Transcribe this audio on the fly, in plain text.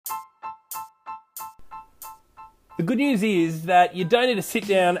The good news is that you don't need to sit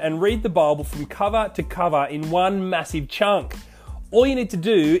down and read the Bible from cover to cover in one massive chunk. All you need to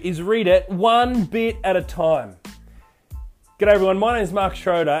do is read it one bit at a time. G'day everyone, my name is Mark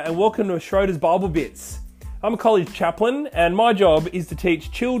Schroeder and welcome to Schroeder's Bible Bits. I'm a college chaplain and my job is to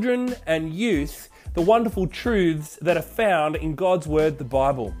teach children and youth the wonderful truths that are found in God's Word, the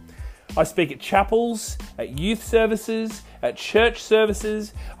Bible. I speak at chapels, at youth services, at church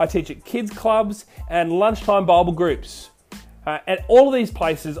services, I teach at kids clubs and lunchtime Bible groups. At all of these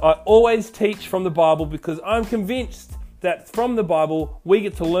places I always teach from the Bible because I'm convinced that from the Bible we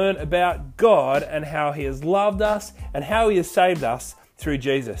get to learn about God and how He has loved us and how He has saved us through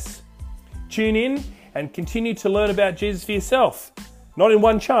Jesus. Tune in and continue to learn about Jesus for yourself, not in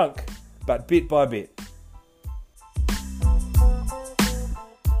one chunk, but bit by bit.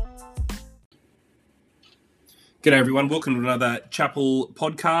 G'day everyone, welcome to another chapel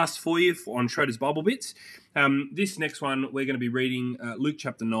podcast for you on Schroeder's Bible Bits. This next one we're going to be reading Luke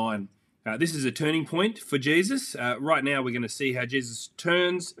chapter 9. This is a turning point for Jesus. Right now we're going to see how Jesus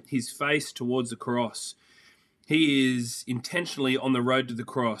turns his face towards the cross. He is intentionally on the road to the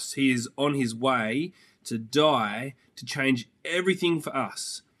cross. He is on his way to die to change everything for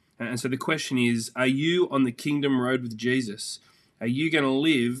us. And so the question is, are you on the kingdom road with Jesus? Are you going to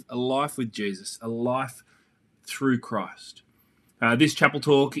live a life with Jesus, a life through Christ? This chapel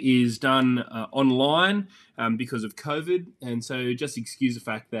talk is done online because of COVID, and so just excuse the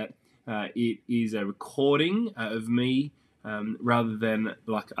fact that it is a recording of me rather than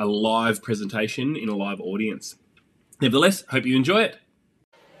like a live presentation in a live audience. Nevertheless, hope you enjoy it.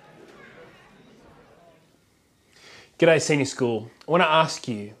 G'day Senior School. I want to ask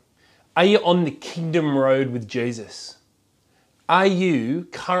you, are you on the kingdom road with Jesus? Are you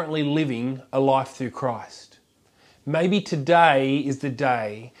currently living a life through Christ? Maybe today is the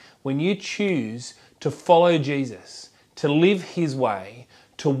day when you choose to follow Jesus, to live His way,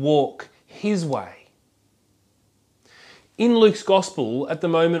 to walk His way. In Luke's Gospel, at the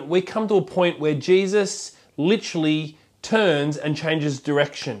moment, we come to a point where Jesus literally turns and changes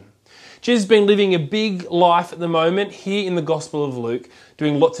direction. Jesus has been living a big life at the moment here in the Gospel of Luke,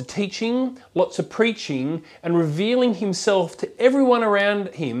 doing lots of teaching, lots of preaching, and revealing himself to everyone around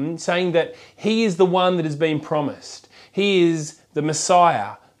him, saying that he is the one that has been promised. He is the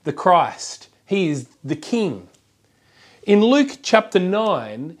Messiah, the Christ. He is the King. In Luke chapter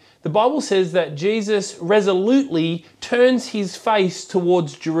 9, the Bible says that Jesus resolutely turns his face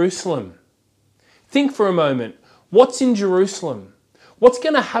towards Jerusalem. Think for a moment, what's in Jerusalem? What's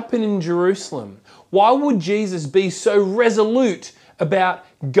going to happen in Jerusalem? Why would Jesus be so resolute about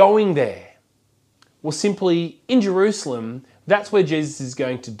going there? Well, simply in Jerusalem, that's where Jesus is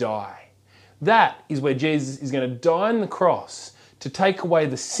going to die. That is where Jesus is going to die on the cross to take away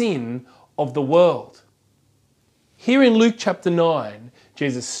the sin of the world. Here in Luke chapter 9,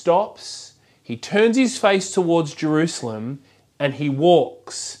 Jesus stops, he turns his face towards Jerusalem, and he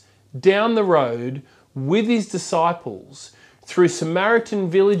walks down the road with his disciples through Samaritan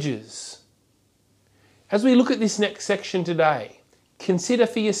villages. As we look at this next section today, consider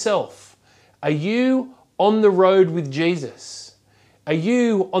for yourself, are you on the road with Jesus? Are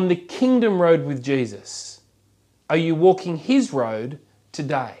you on the kingdom road with Jesus? Are you walking his road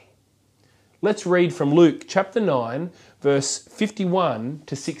today? Let's read from Luke chapter 9, verse 51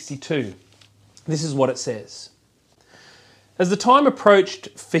 to 62. This is what it says. As the time approached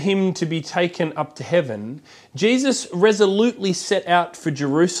for him to be taken up to heaven, Jesus resolutely set out for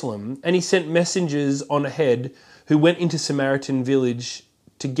Jerusalem, and he sent messengers on ahead who went into Samaritan village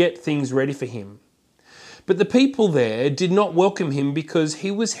to get things ready for him. But the people there did not welcome him because he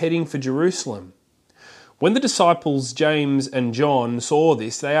was heading for Jerusalem. When the disciples James and John saw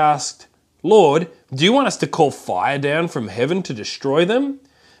this, they asked, "Lord, do you want us to call fire down from heaven to destroy them?"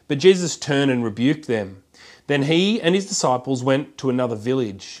 But Jesus turned and rebuked them. Then he and his disciples went to another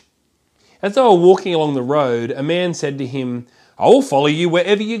village. As they were walking along the road, a man said to him, "I will follow you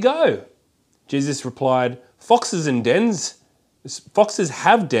wherever you go." Jesus replied, Foxes have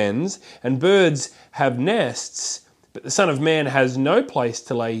dens, and birds have nests, but the Son of Man has no place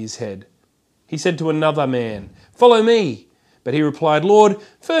to lay his head." He said to another man, "Follow me." But he replied, "Lord,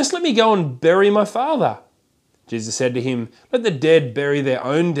 first let me go and bury my father." Jesus said to him, "Let the dead bury their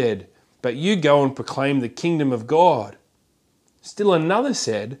own dead, but you go and proclaim the kingdom of God." Still another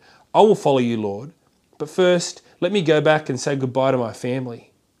said, "I will follow you, Lord, but first let me go back and say goodbye to my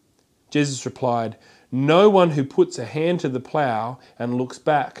family." Jesus replied, "No one who puts a hand to the plough and looks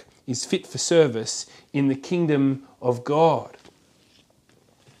back is fit for service in the kingdom of God."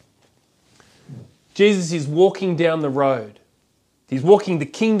 Jesus is walking down the road. He's walking the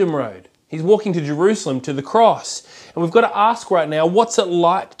kingdom road. He's walking to Jerusalem, to the cross. And we've got to ask right now, what's it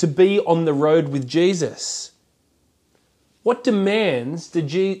like to be on the road with Jesus? What demands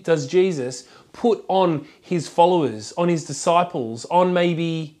does Jesus put on his followers, on his disciples, on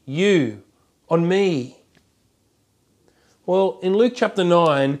maybe you, on me? Well, in Luke chapter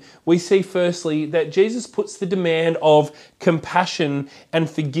 9, we see firstly that Jesus puts the demand of compassion and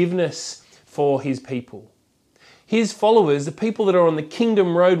forgiveness for his people. His followers, the people that are on the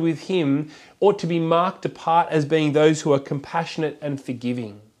kingdom road with him, ought to be marked apart as being those who are compassionate and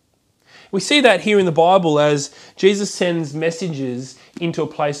forgiving. We see that here in the Bible as Jesus sends messengers into a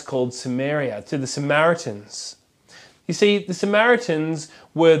place called Samaria, to the Samaritans. You see, the Samaritans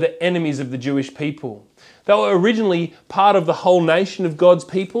were the enemies of the Jewish people. They were originally part of the whole nation of God's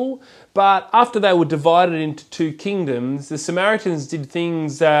people, but after they were divided into two kingdoms, the Samaritans did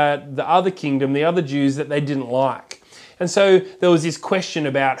things that the other kingdom, the other Jews, that they didn't like. And so there was this question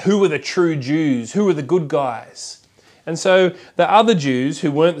about who were the true Jews, who were the good guys. And so the other Jews,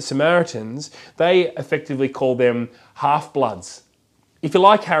 who weren't the Samaritans, they effectively called them half-bloods. If you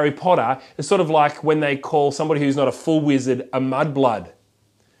like Harry Potter, it's sort of like when they call somebody who's not a full wizard a mudblood.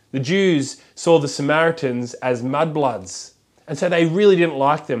 The Jews saw the Samaritans as mudbloods, and so they really didn't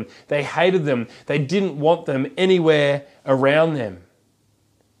like them. They hated them. They didn't want them anywhere around them.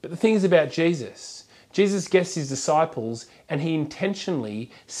 But the thing is about Jesus. Jesus gets his disciples and he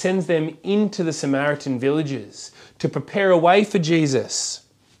intentionally sends them into the Samaritan villages to prepare a way for Jesus.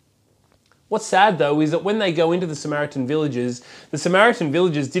 What's sad though is that when they go into the Samaritan villages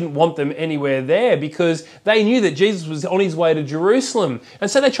didn't want them anywhere there because they knew that Jesus was on his way to Jerusalem,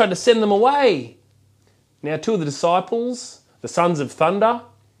 and so they tried to send them away. Now, two of the disciples, the sons of thunder,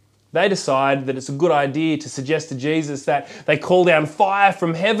 they decide that it's a good idea to suggest to Jesus that they call down fire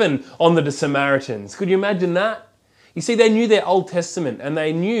from heaven on the Samaritans. Could you imagine that? You see, they knew their Old Testament, and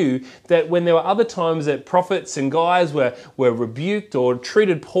they knew that when there were other times that prophets and guys were rebuked or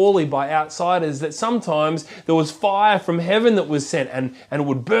treated poorly by outsiders, that sometimes there was fire from heaven that was sent and it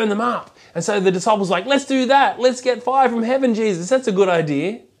would burn them up. And so the disciples were like, let's do that. Let's get fire from heaven, Jesus. That's a good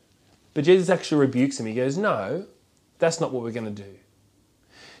idea. But Jesus actually rebukes him. He goes, no, that's not what we're going to do.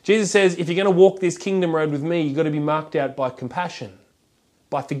 Jesus says, if you're going to walk this kingdom road with me, you've got to be marked out by compassion,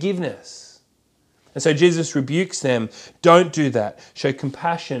 by forgiveness. And so Jesus rebukes them. Don't do that. Show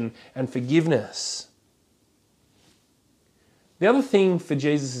compassion and forgiveness. The other thing for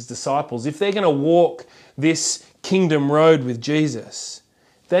Jesus' disciples, if they're going to walk this kingdom road with Jesus,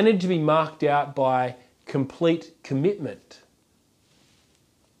 they need to be marked out by complete commitment.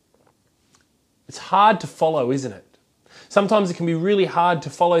 It's hard to follow, isn't it? Sometimes it can be really hard to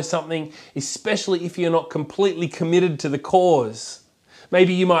follow something, especially if you're not completely committed to the cause.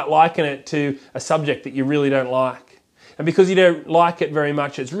 Maybe you might liken it to a subject that you really don't like. And because you don't like it very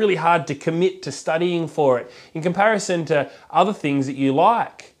much, it's really hard to commit to studying for it in comparison to other things that you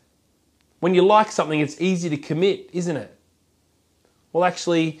like. When you like something, it's easy to commit, isn't it? Well,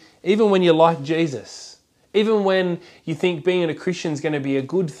 actually, even when you like Jesus, even when you think being a Christian is going to be a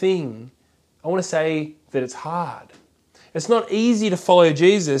good thing, I want to say that it's hard. It's not easy to follow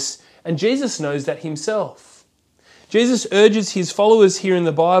Jesus, and Jesus knows that himself. Jesus urges his followers here in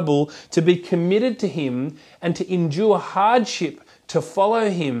the Bible to be committed to him and to endure hardship to follow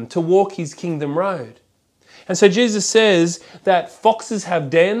him, to walk his kingdom road. And so Jesus says that foxes have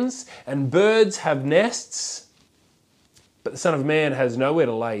dens and birds have nests, but the Son of Man has nowhere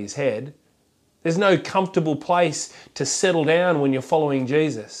to lay his head. There's no comfortable place to settle down when you're following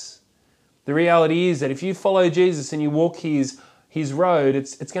Jesus. The reality is that if you follow Jesus and you walk his road,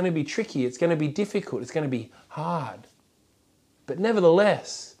 it's going to be tricky, it's going to be difficult, it's going to be hard. But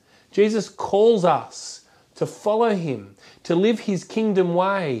nevertheless, Jesus calls us to follow him, to live his kingdom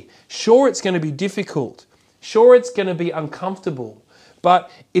way. Sure, it's going to be difficult. Sure, it's going to be uncomfortable.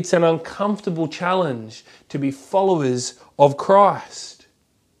 But it's an uncomfortable challenge to be followers of Christ.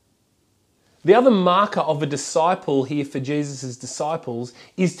 The other marker of a disciple here for Jesus' disciples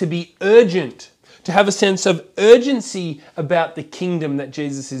is to be urgent, to have a sense of urgency about the kingdom that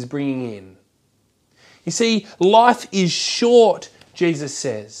Jesus is bringing in. You see, life is short, Jesus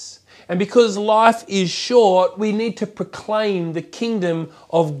says. And because life is short, we need to proclaim the kingdom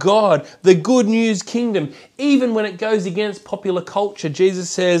of God, the good news kingdom. Even when it goes against popular culture, Jesus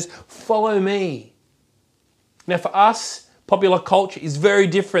says, follow me. Now for us, popular culture is very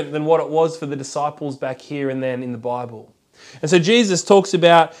different than what it was for the disciples back here and then in the Bible. And so Jesus talks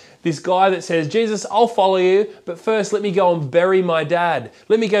about this guy that says, Jesus, I'll follow you, but first let me go and bury my dad.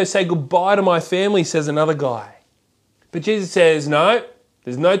 Let me go say goodbye to my family, says another guy. But Jesus says, no,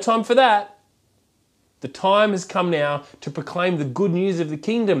 there's no time for that. The time has come now to proclaim the good news of the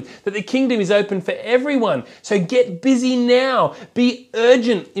kingdom, that the kingdom is open for everyone. So get busy now. Be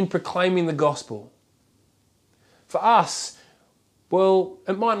urgent in proclaiming the gospel. For us, well,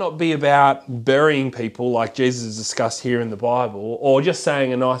 it might not be about burying people like Jesus is discussed here in the Bible, or just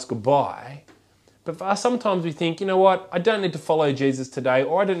saying a nice goodbye. But for us, sometimes we think, you know what, I don't need to follow Jesus today,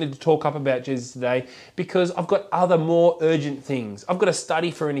 or I don't need to talk up about Jesus today because I've got other more urgent things. I've got to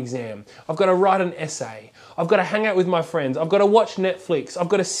study for an exam. I've got to write an essay. I've got to hang out with my friends. I've got to watch Netflix. I've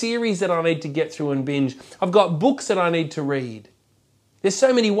got a series that I need to get through and binge. I've got books that I need to read. There's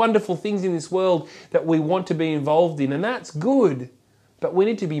so many wonderful things in this world that we want to be involved in, and that's good. But we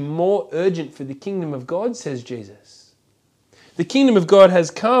need to be more urgent for the kingdom of God, says Jesus. The kingdom of God has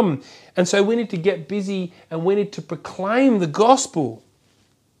come, and so we need to get busy and we need to proclaim the gospel.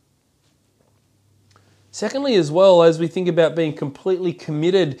 Secondly, as well, as we think about being completely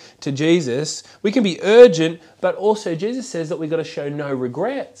committed to Jesus, we can be urgent, but also Jesus says that we've got to show no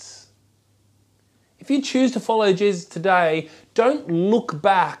regrets. If you choose to follow Jesus today, don't look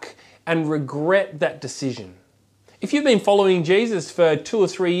back and regret that decision. If you've been following Jesus for 2 or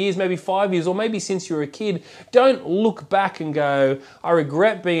 3 years, maybe 5 years, or maybe since you were a kid, don't look back and go, I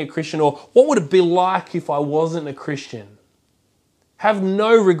regret being a Christian, or what would it be like if I wasn't a Christian? Have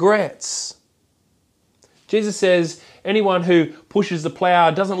no regrets. Jesus says anyone who pushes the plough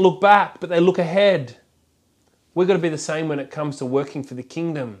doesn't look back, but they look ahead. We've got to be the same when it comes to working for the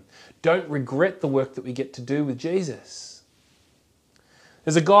kingdom. Don't regret the work that we get to do with Jesus.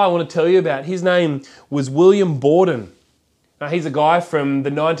 There's a guy I want to tell you about. His name was William Borden. Now, he's a guy from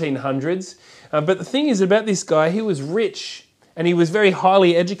the 1900s. But the thing is about this guy, he was rich and he was very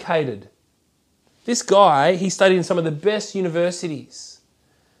highly educated. This guy, he studied in some of the best universities.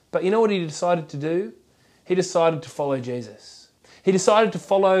 But you know what he decided to do? He decided to follow Jesus. He decided to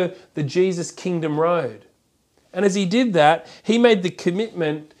follow the Jesus Kingdom Road. And as he did that, he made the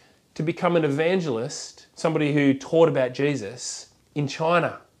commitment to become an evangelist, somebody who taught about Jesus, in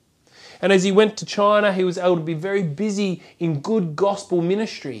China. And as he went to China, he was able to be very busy in good gospel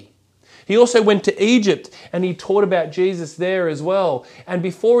ministry. He also went to Egypt and he taught about Jesus there as well. And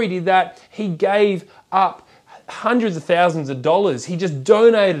before he did that, he gave up hundreds of thousands of dollars. He just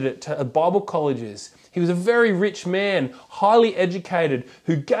donated it to Bible colleges. He was a very rich man, highly educated,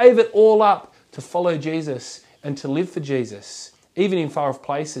 who gave it all up to follow Jesus and to live for Jesus, even in far off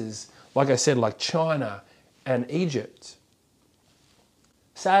places, like I said, like China and Egypt.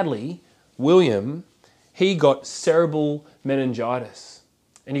 Sadly, William, he got cerebral meningitis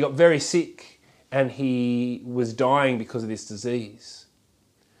and he got very sick and he was dying because of this disease.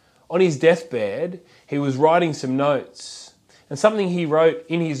 On his deathbed, he was writing some notes, and something he wrote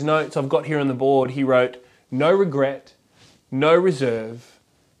in his notes, I've got here on the board, he wrote, no regret, no reserve,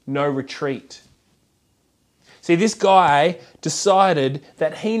 no retreat. See, this guy decided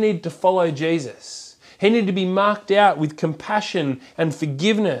that he needed to follow Jesus. He needed to be marked out with compassion and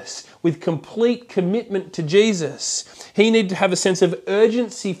forgiveness, with complete commitment to Jesus. He needed to have a sense of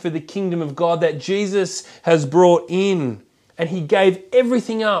urgency for the kingdom of God that Jesus has brought in. And he gave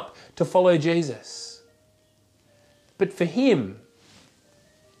everything up to follow Jesus. But for him,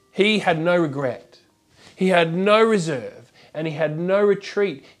 he had no regret. He had no reserve and he had no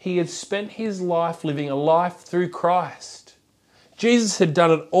retreat. He had spent his life living a life through Christ. Jesus had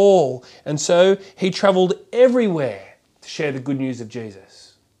done it all, and so he travelled everywhere to share the good news of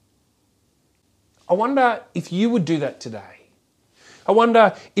Jesus. I wonder if you would do that today. I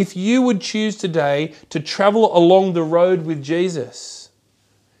wonder if you would choose today to travel along the road with Jesus,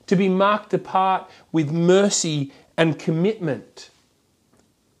 to be marked apart with mercy and commitment.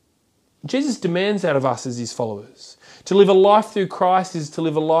 Jesus demands out of us as his followers. To live a life through Christ is to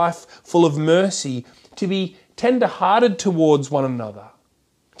live a life full of mercy, to be tender-hearted towards one another,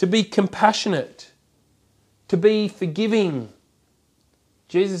 to be compassionate, to be forgiving.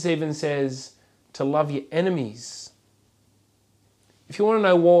 Jesus even says to love your enemies. If you want to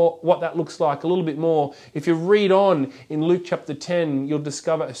know what that looks like a little bit more, if you read on in Luke chapter 10, you'll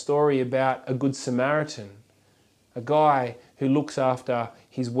discover a story about a good Samaritan, a guy who looks after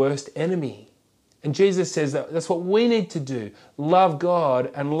his worst enemy. And Jesus says that that's what we need to do, love God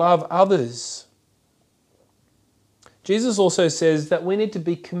and love others. Jesus also says that we need to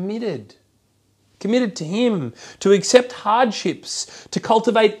be committed to him, to accept hardships, to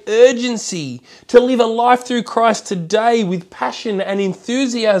cultivate urgency, to live a life through Christ today with passion and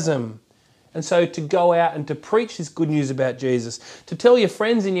enthusiasm, And so to go out and to preach this good news about Jesus, to tell your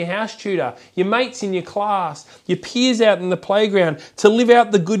friends in your house tutor, your mates in your class, your peers out in the playground, to live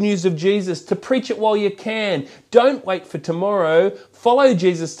out the good news of Jesus, to preach it while you can. Don't wait for tomorrow. Follow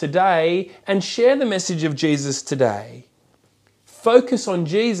Jesus today and share the message of Jesus today. Focus on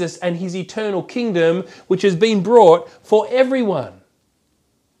Jesus and his eternal kingdom, which has been brought for everyone.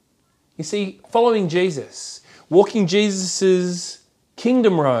 You see, following Jesus, walking Jesus's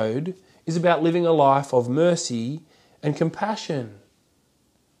kingdom road, is about living a life of mercy and compassion.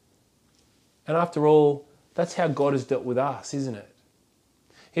 And after all, that's how God has dealt with us, isn't it?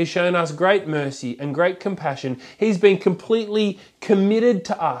 He's shown us great mercy and great compassion. He's been completely committed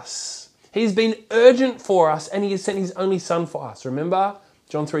to us. He's been urgent for us, and he has sent his only Son for us. Remember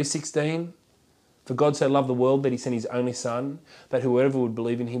John 3:16? For God so loved the world that he sent his only Son, that whoever would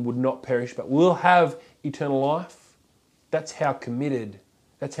believe in him would not perish, but will have eternal life. That's how committed,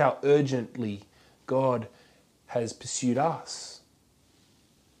 that's how urgently God has pursued us.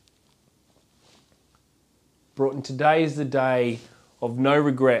 Broughton, today is the day of no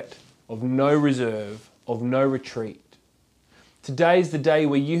regret, of no reserve, of no retreat. Today is the day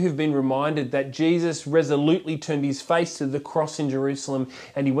where you have been reminded that Jesus resolutely turned his face to the cross in Jerusalem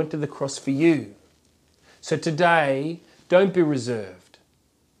and he went to the cross for you. So today, don't be reserved.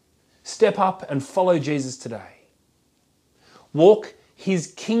 Step up and follow Jesus today. Walk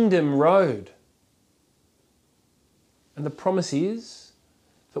his kingdom road. And the promise is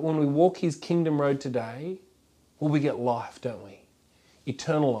that when we walk his kingdom road today, well, we get life, don't we?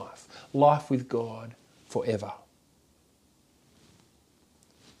 Eternal life. Life with God forever.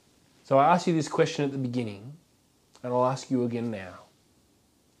 So I asked you this question at the beginning, and I'll ask you again now.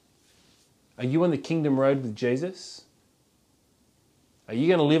 Are you on the kingdom road with Jesus? Are you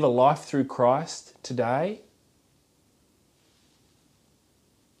going to live a life through Christ today?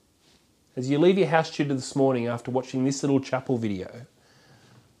 As you leave your house tutor this morning after watching this little chapel video,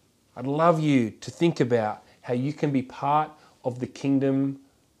 I'd love you to think about how you can be part of the kingdom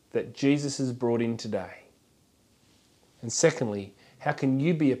that Jesus has brought in today. And secondly, how can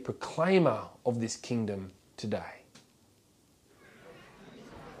you be a proclaimer of this kingdom today?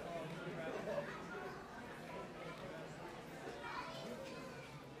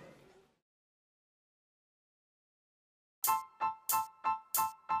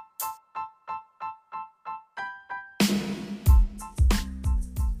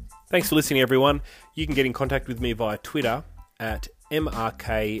 Thanks for listening, everyone. You can get in contact with me via Twitter at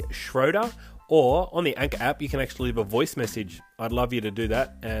MRKSchroeder, or on the Anchor app, you can actually leave a voice message. I'd love you to do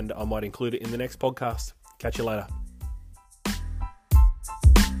that, and I might include it in the next podcast. Catch you later.